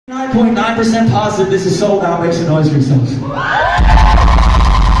9.9% positive this is sold out. Make some noise for yourselves.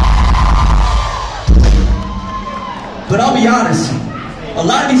 But I'll be honest, a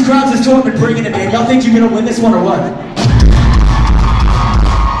lot of these crowds this tour have been bringing it, man. Y'all think you're gonna win this one or what?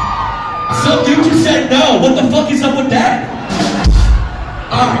 Some dude just said no. What the fuck is up with that?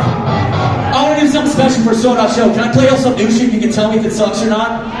 Alright, I wanna do something special for a sold-out show. Can I play y'all some new shit? You can tell me if it sucks or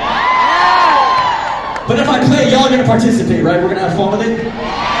not? But if I play, y'all are gonna participate, right? We're gonna have fun with it?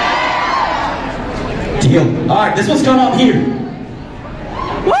 Deal. Alright, this one's coming up here.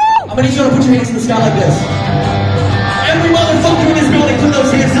 Woo! I'm gonna need you to put your hands in the sky like this. Every motherfucker in this building, put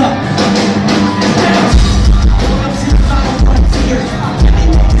those hands up.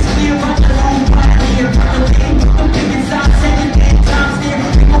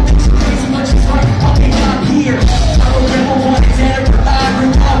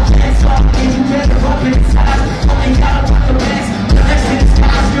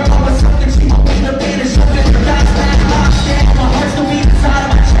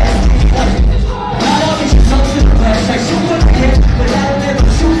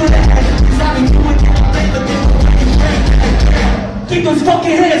 Keep those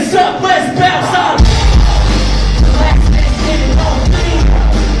fucking hands up, let's bounce out!